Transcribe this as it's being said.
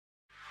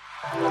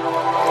Hello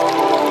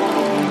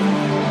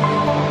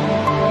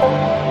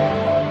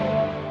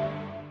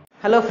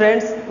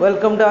friends,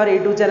 welcome to our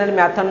YouTube channel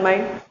math and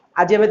mind.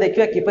 आज आम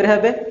देखा किपर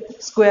भाव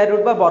स्क्वायर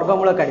रूट बा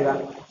वर्गमूल काढ़ा।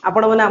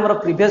 आपण मैंने आम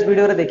प्रीवियस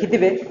वीडियो रे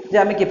देखिथे जे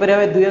आम किपर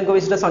भाव दुई अंक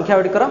विशिष्ट संख्या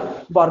गुड़िकर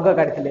वर्ग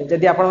काढ़ी।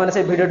 जदि आपण मैंने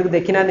से वीडियो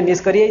देखी ना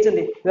मिस कर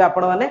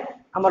आपण मैंने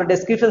आम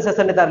डिस्क्रिप्शन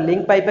सेक्शन में तार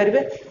लिंक पाइपर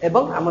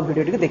और आम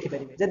वीडियो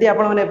देखिपारे। जदि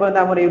आपण मैंने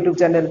आम YouTube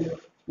channel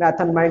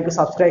math and mind को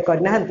सब्सक्राइब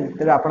करना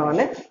तेज आपण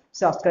मैंने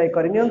सब्सक्राइब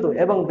करनी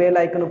बेल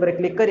आइकन पर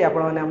क्लिक कर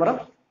आपण मैंने आम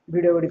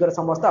वीडियो गुड़िकर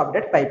समस्त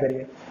अपडेट पाइपर।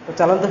 तो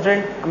चलते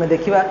फ्रेंड आम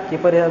देखा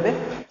किपर भाव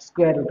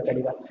स्क्वायर रूट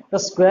काढ़ा। तो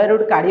स्क्वायर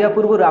रूट काढ़ा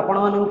पूर्व आपण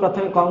मानक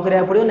प्रथम कौन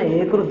करा पड़ो ना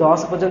 1 ରୁ 10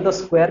 पर्यंत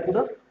स्क्वायर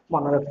रूट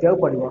मन रखा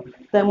पड़ो।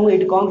 तो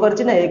मुझे कौन कर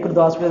 1 ରୁ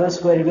 10 पर्यंत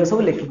स्क्वायर रूट सब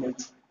लिखी।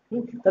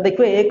 तो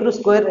देखिए 1 ରୁ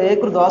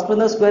 10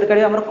 पर्यंत स्क्वायर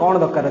काढ़ा आम कौन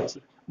दरकार अच्छी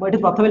मुझे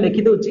प्रथम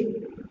लिखिदे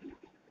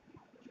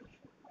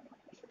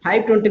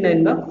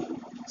 529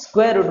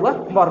 स्क्वायर रूट बा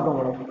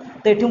वर्गमूल।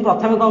 तो ये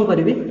प्रथम कौन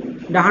करी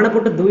डाण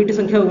पटे दुईट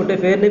संख्या गोटे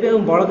पेयर ने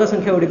और बड़का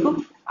संख्या गुड़ी को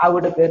आउ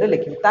गोटे पेयर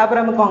लिखे। तापर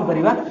आम कौन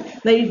करवा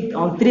ना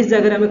 29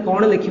 जगह आम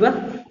कौन लिखा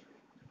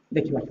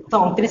देखा। तो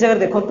 29 जगह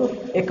देखो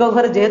एक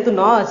घर जेहेतु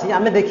 9 अच्छी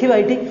आम देखा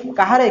ये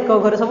कहार एक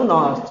घर सब 9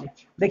 आस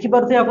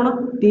देखिपे आप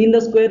 3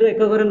 स्क्वायर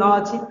एक घर 9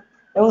 अच्छी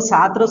और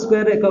 7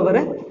 स्क्वायर एक घर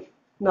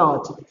 9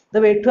 अच्छी।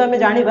 तब एठू आम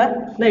जाना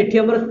ना ये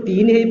आम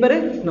 3 हो पारे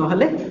ना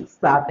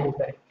 7 हो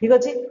पारे। ठीक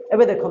अच्छे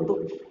एवं देखो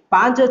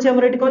 5 अच्छी आम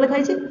ये कौन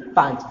लिखाई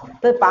 5।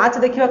 तो 5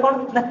 देखा कौन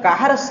ना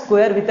कहार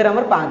स्क्वायर भितर आम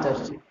 5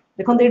 आस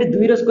देखो ये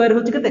 2 स्क्वायर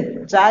हूँ के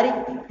 4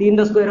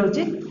 3 स्क्वायर हूँ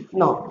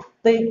 9।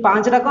 तो ये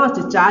 5 टा कौन आस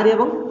 4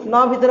 और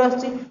 9 भितर आस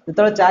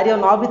 4 और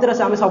 9 भितर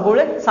आम सब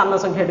सान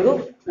संख्या टी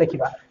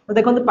लिखा। तो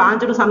देखो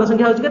 5 टू सान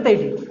संख्या हूँ के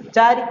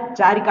 4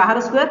 4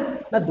 कहार स्क्वायर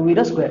ना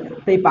 2 स्क्वायर।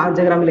 तो ये 5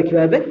 जगह आम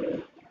लिखा ए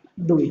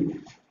 2।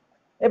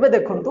 एबे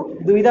देखो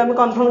 2 आम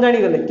कन्फर्म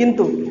जानीगले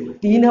किंतु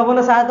 3 हम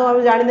ना 7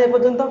 आम जानी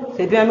पर्यंत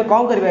से आम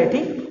कौन करवा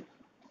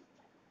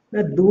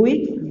ये 2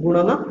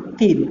 गुणन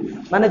 3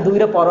 माने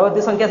 2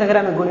 परवर्ती संख्या संगे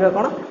आम गुणा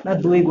कौन ना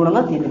 2 गुणन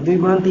 3 2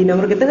 गुणन 3 आम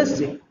के 6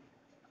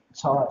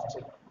 आस।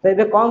 तो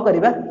ये कौन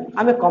करवा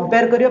आम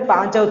कंपेयर कर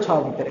 5 और 6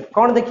 भितर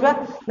कौन देखा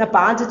ना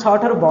 5 6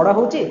 ठार बड़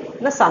हो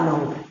ना सान हो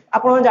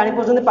आप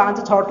जापर 5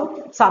 6 ठू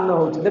सान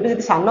हो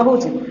जी सान हो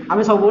आम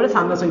सब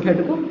सान संख्या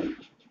टी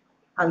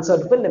आंसर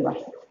रूप नेबा।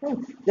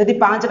 जदि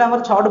 5 टा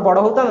 6 बड़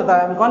होता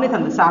है कौन नहीं था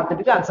 7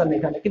 टी आंसर नहीं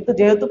था किंतु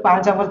जेहेतु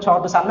 5 आम 6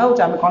 टू सान हो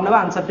कौन ना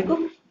आंसर टी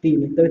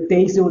 3। तो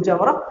 23 हूँ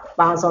आम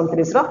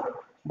 529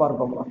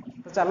 वर्गमूल।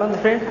 तो चलते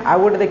फ्रेंड आउ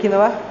गोटे देखी ना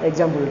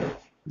एग्जाम्पल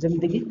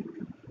जमीक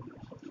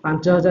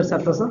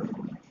 5776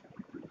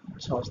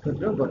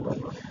 वर्गमूल।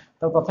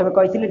 तो प्रथम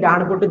कही डाण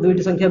पटे दुईट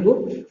संख्या को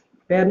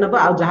पेयर ना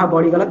आउ जहाँ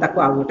बढ़ीगला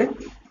आउ गोटे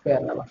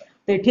पेयर ना।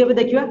 तो ये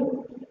देखा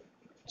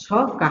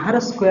 6 कहार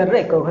स्क्वायर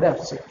एक घर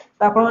आस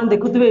आप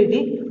देखुए ये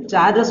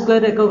 4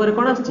 स्क्वायर एक घर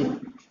कौन आस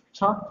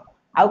 6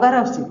 आउ कहार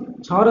आस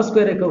 6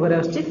 स्क्वायर एक घर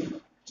आस 6।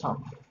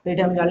 तो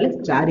ये आम जान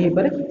 4 हो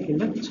पारे कि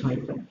 6 हो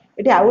पारे।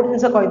 ये आउ गोटे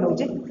जिन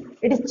कहीदे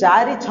ये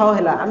 4 6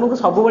 है आमको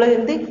सब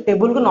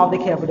टेबुल को न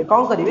देखा पड़े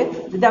कौन करेंगे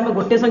जब आम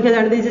गोटे संख्या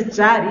जान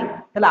 4 है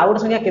आउ गोटे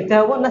संख्या केते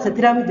हम ना से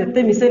जिते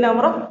मिसेले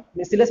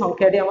मिसिले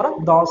संख्याटी आम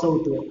 10 हो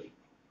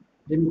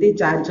जमी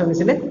 4 6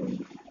 मिसिले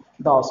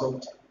 10 हो।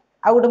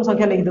 आउ गोटे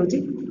संख्या लिखिदे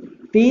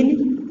 3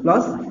 +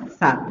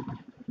 7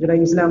 जोटा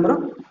मिसले आम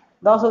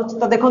 10 हो।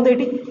 तो देखो ये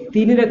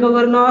 3 एक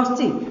घर 9 आस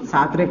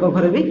 7 एक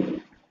घर भी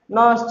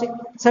 9 आस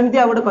सेमती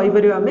आ गोटे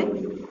कहीपर आम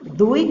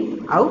 2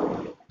 आउ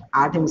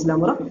 8 मिसले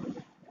आम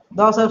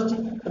 10 आस।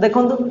 देखो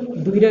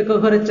 2 एक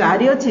घर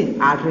 4 अच्छी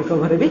 8 एक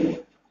घर भी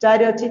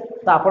 4 अच्छी।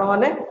 तो आपण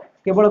मैंने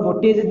केवल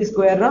गोटे जदि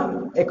स्क्वायर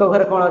एक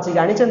घर कौन अच्छी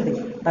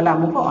जानते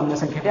आमको अन्य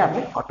संख्याटी आम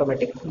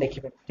ऑटोमेटिक लिखे।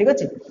 ठीक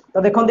अच्छे तो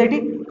देखो ये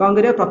कौन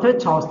करिए प्रथम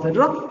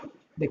 76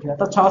 देखा।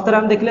 तो 76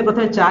 आम देखले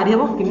प्रथम 4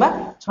 हम कि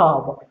 6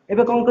 हम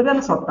एवं कौन करवा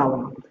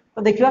 57।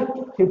 तो देखा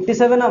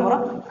 57 आमर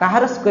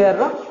कहार स्क्वायर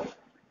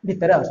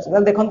भितर आस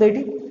देखो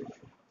ये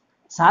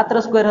 7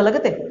 स्क्वायर है के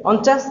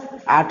 49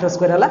 8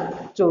 स्क्वायर है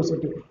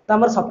 64। तो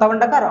आम 57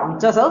 टा कार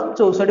 49 और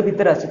 64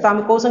 भितर आस। तो आम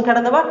कौ संख्या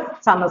ना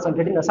सान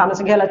संख्याटी ना सान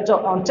संख्या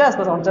 49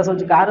 तो 49 हूँ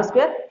कहार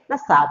स्क्वायर ना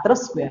 7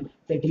 स्क्वायर।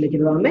 तो ये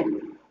लिखिद आम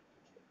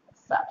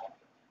 7।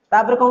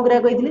 तापर कौन करा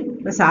कही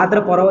 7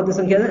 परवर्ती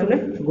संख्या आम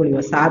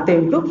गुणा 7 ×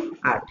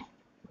 8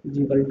 =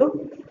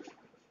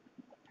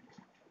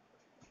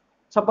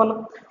 56।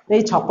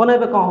 ये 56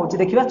 ए कौन हो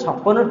देखा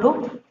 56 ठू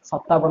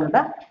 57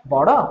 टा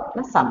बड़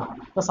ना सान।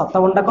 तो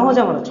 57 टा कौन हो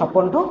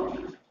 56 ठू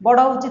बड़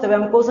हो तब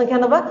आम कौ संख्या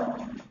ना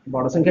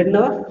बड़ संख्या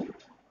ना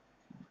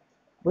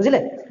बुझे।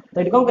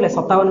 तो ये कौन करें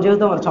 57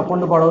 जेहतु 56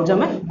 ठू बड़ हो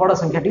बड़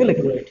संख्या टी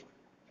लिखिदे।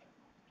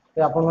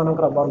 तो आप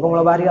वर्गमूल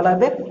बाहरी गला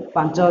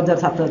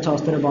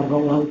 5776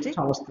 वर्गमूल हूँ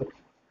 76।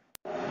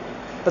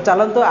 तो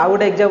चलते आउ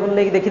गोटे एग्जाम्पल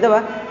नहीं देखीदे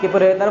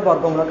किपर तार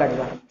वर्गमूल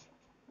काढ़ा।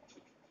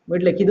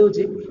 मुझे लिखिदे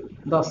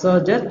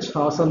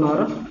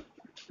 10609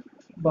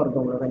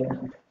 वर्गमूल काढ़ा।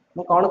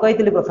 मुझे कौन कही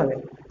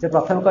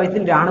प्रथम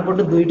कही डाण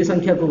पटू दुईट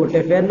संख्या को गोटे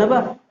पेयर ना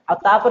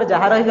आपर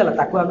जहाँ रहीगला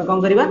आम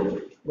कौन करवा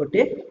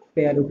गोटे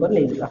पेयर ऊपर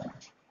नहीं जा।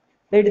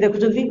 तो ये देखुं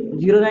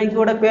जीरो जाइए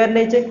गोटे पेयर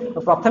नहीं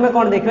तो प्रथम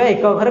कौन देखा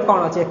एक घरे कौन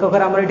अच्छे एक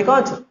घर आम ये कौन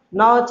अच्छे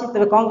 9 अच्छी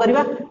तेज कौन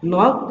करवा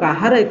 9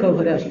 कहार एक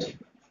घरे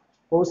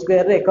आसो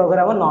स्क्वायर एक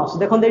घरे आम 9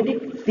 देखो ये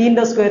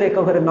 3 स्क्वायर एक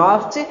घरे 9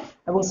 आसुच्छे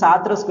और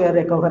 7 स्क्वायर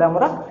एक घरे आम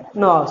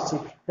 9 आसुच्छे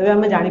तेज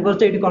आम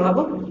जापर ये कौन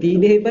हम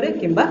 3 हो पारे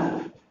कि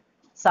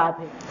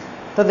 7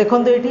 तो देखो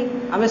ये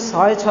आम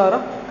 106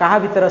 क्या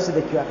भितर अच्छे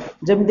देखा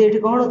जमी ये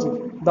कौन हो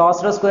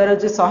 10 स्क्वायर हो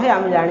 100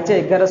 आम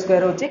जाने 11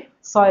 स्क्वायर हो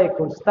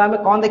 121 तो आम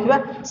कौन देखा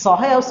 100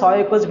 और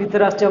 121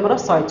 भितर आसमर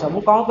 106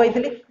 मुझे कौन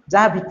कही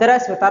जहाँ भितर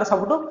आसो तार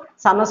सब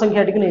सान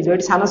संख्या टी नहीं ये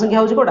सान संख्या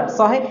हूँ कौटा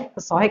 100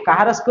 तो 100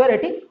 कहार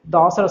स्क्वायर ये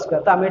 10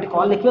 स्क्वायर तो आम ये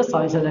कौन लिखा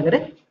 106 जगह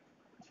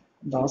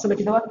 10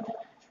 लिखिदे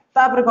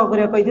तापर कौन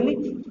करवा कही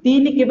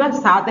 3 कि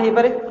 7 हो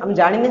पारे आम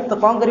जाने तो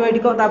कौन करवा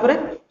ये कौन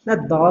ना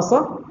 10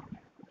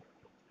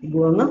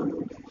 गुणन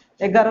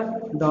 11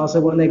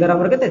 10 गुणन 11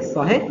 आम के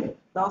 100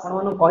 10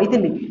 कही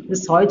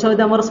 106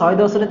 आम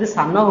 110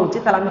 सान हो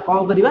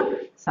कौन करवा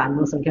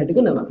सान संख्या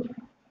टी ना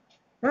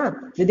हाँ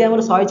जदि आम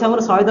 106 आम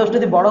 110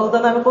 जब बड़ होता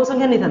आम कौ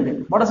संख्या नहीं था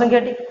बड़ संख्या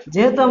टी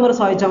जेहेतु आम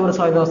 106 आम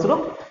 110 रू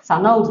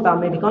सान हो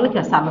आम ये कौन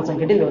लिखा सान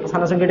संख्या टी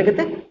सान संख्या टी के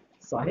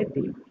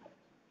 103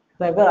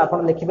 तो एबार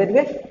आप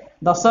लिखिपारे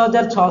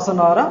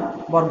 10,609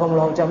 वर्गमूल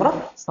हूँ आम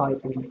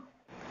 103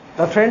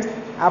 तो फ्रेंड्स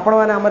आपण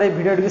मैंने आम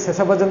भिडियो शेष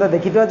पर्यंत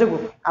देखी जो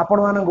आपण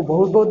मानक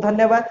बहुत बहुत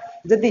धन्यवाद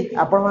जदि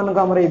आपण मानक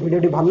आम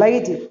भिडियो भल लगी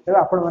तेज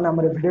आपण मैंने आम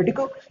भिडियो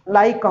को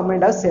लाइक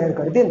कमेंट और शेयर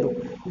कर दिंतु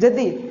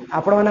जदि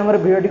आपण मैंने आम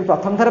भिडियो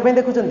प्रथम थर पे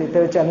देखुं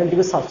तेज चैनल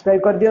टी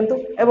सब्सक्राइब कर दिंतु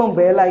और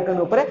बेल आइकन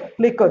उपर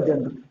क्लिक कर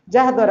दिंतु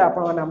जहाद्वारा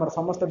आपण मैंने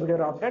समस्त भिडियो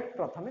अपडेट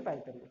प्रथम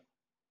पाइपर।